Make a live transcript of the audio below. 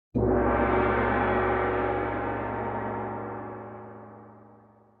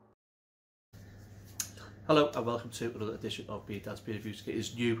Hello and welcome to another edition of Beer Dad's Beer Reviews. It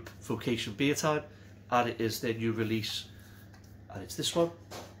is new Vocation beer time and it is their new release and it's this one.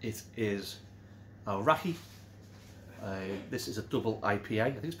 It is Aoraki. This is a double IPA.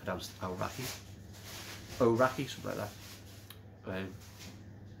 I think it's pronounced Aoraki. Aoraki, something like that.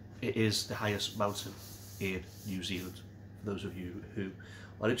 It is the highest mountain in New Zealand, for those of you who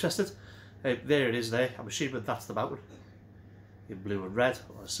are interested. There it is there. I'm assuming that's the mountain in blue and red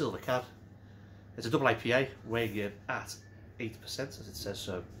on a silver can. It's a double IPA, weighing in at 8%, as it says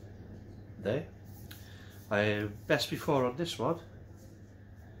so there. Best before on this one,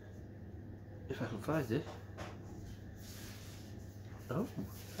 if I can find it. Oh,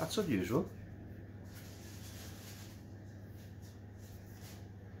 that's unusual.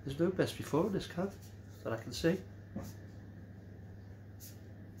 There's no best before on this can that I can see.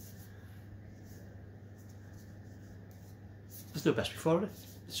 There's no best before on it.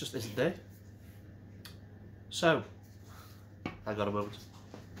 It just isn't there. So, hang on a moment.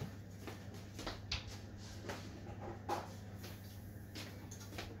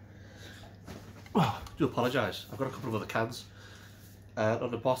 Oh, I do apologise. I've got a couple of other cans.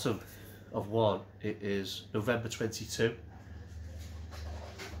 On the bottom of one, it is November 22.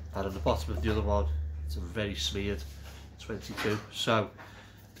 And on the bottom of the other one, it's a very smeared 22. So,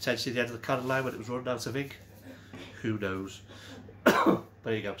 potentially the end of the can line when it was running out of ink. Who knows?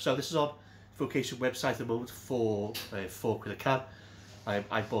 There you go. So this is on Vocation website at the moment for £4 a can.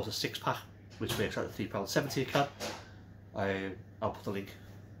 I bought a 6-pack, which makes out £3.70 a can. I'll put the link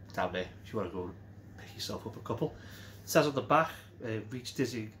down there if you want to go and pick yourself up a couple. It says on the back, reach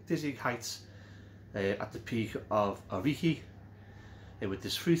dizzying heights at the peak of Aoraki, with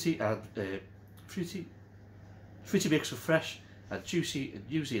this fruity mix of fresh and juicy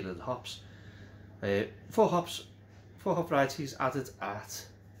New Zealand hops. Four hop varieties added at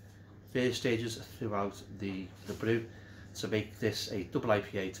various stages throughout the brew to make this a double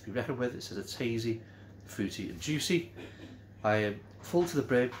IPA to be reckoned with. It says it's hazy, fruity and juicy. Full to the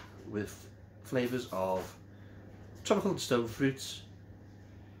brim with flavours of tropical and stone fruits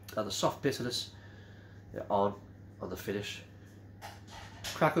and the soft bitterness on the finish.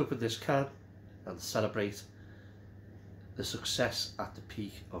 Crack open this can and celebrate the success at the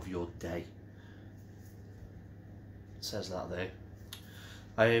peak of your day. It says that there.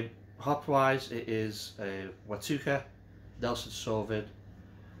 Hop wise, it is Watuka, Nelson Sauvin,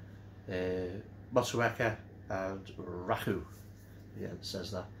 Motueka and Raku. Yeah, it says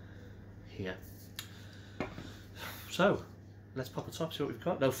that here. So let's pop the top, see what we've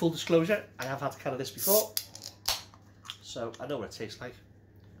got. Now, full disclosure, I have had a can of this before, so I know what it tastes like.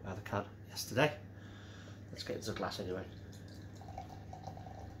 I had a can yesterday. Let's get into the glass anyway.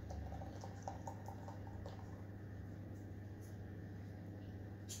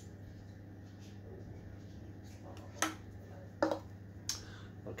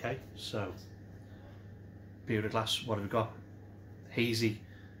 Okay, so beer in a glass. What have we got? Hazy,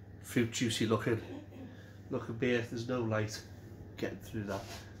 fruit juicy looking beer. There's no light getting through that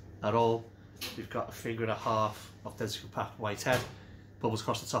at all. We've got a finger and a half of densely compact white head. Bubbles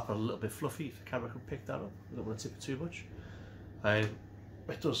across the top are a little bit fluffy. If the camera can pick that up, I don't want to tip it too much. It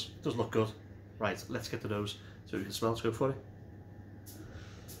does look good. Right, let's get the nose so we can smell. Let's go for it.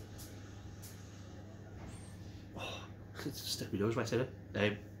 Oh, stick my nose right in it.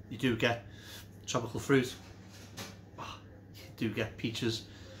 You do get tropical fruit, you do get peaches,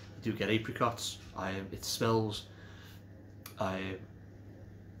 you do get apricots. It smells of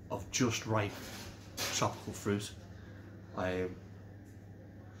just ripe tropical fruit.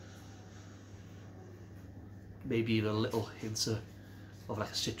 Maybe even a little hint of like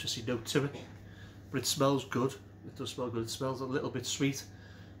a citrusy note to it, but it smells good. It does smell good. It smells a little bit sweet.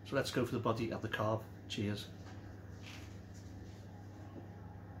 So let's go for the body and the carb. Cheers.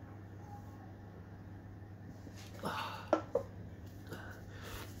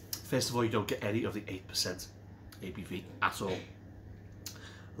 First of all, you don't get any of the 8% ABV at all.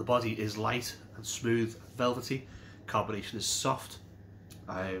 The body is light and smooth, velvety. Carbonation is soft.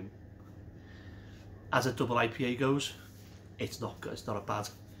 As a double IPA goes, it's not a bad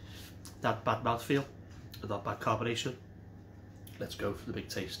mouthfeel, not bad carbonation. Let's go for the big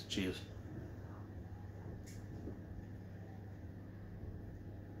taste. Cheers.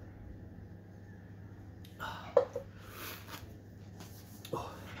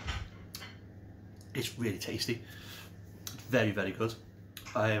 It's really tasty. It's very, very good.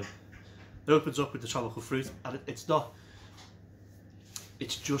 It opens up with the tropical fruit, and it's not.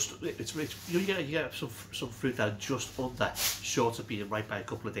 It's just you get some fruit that are just under, short of being ripe by a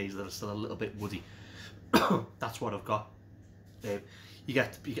couple of days that are still a little bit woody. That's what I've got. you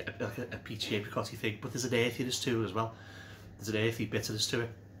get like a peachy apricotty thing, but there's an earthiness to it as well. There's an earthy bitterness to it.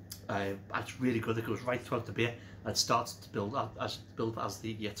 And it's really good. It goes right throughout the beer and starts to build as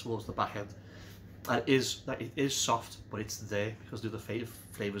the get towards the back end. And it is soft, but it's there because the other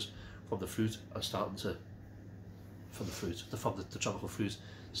flavors from the fruit are starting to, from the tropical fruit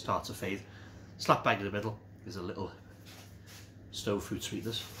start to fade. Slap bang in the middle is a little stone fruit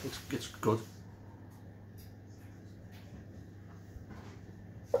sweetness. It's good.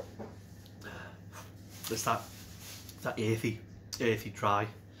 It's that earthy dry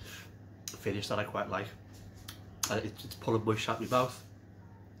finish that I quite like. And it's pulling moist out my mouth.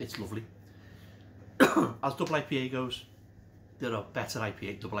 It's lovely. As double IPA goes, there are better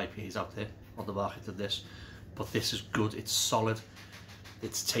double IPAs out there on the market than this, but this is good. It's solid,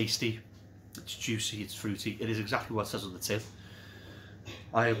 it's tasty, it's juicy, it's fruity. It is exactly what it says on the tin.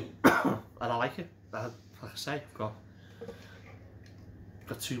 And I like it. Like I say, I've got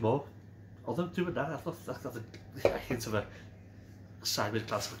two more. Although doing that, I thought a hint of a sideways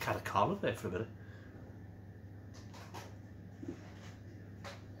glance of a can of Carlin there for a minute.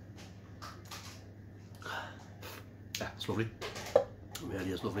 Yeah, it's lovely. It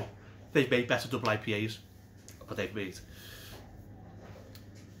really is lovely. They've made better double IPAs, but they've made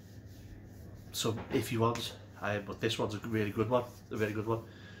some iffy ones. But this one's a really good one. A really good one.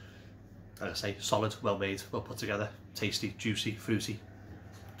 Like I say, solid, well made, well put together, tasty, juicy, fruity,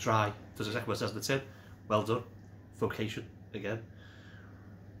 dry. Does exactly what it says on the tin. Well done. Vocation again.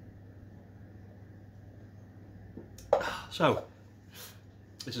 So,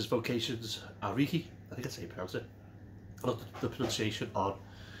 this is Vocation's Aoraki. I think that's how you pronounce it. I looked the pronunciation on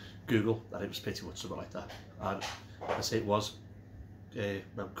Google and it was pretty much something like that. And I say it was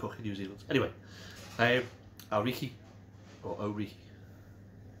Mount Cook in New Zealand. Anyway, Aoraki or Aoraki.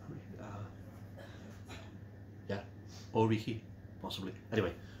 Yeah, Aoraki, possibly.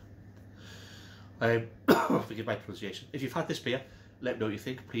 Anyway, forgive my pronunciation. If you've had this beer, let me know what you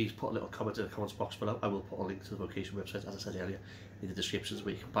think. Please put a little comment in the comments box below. I will put a link to the Vocation website, as I said earlier, in the descriptions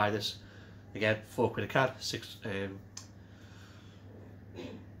where you can buy this. Again, £4 a can.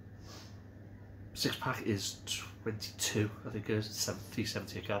 Six pack is 22, I think it is. It's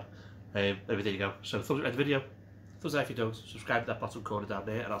 £3.70 a can. There you go. So thumbs up the video. Thumbs up if you don't. Subscribe to that bottom corner down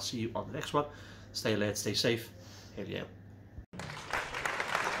there, and I'll see you on the next one. Stay alert, stay safe. Here we go.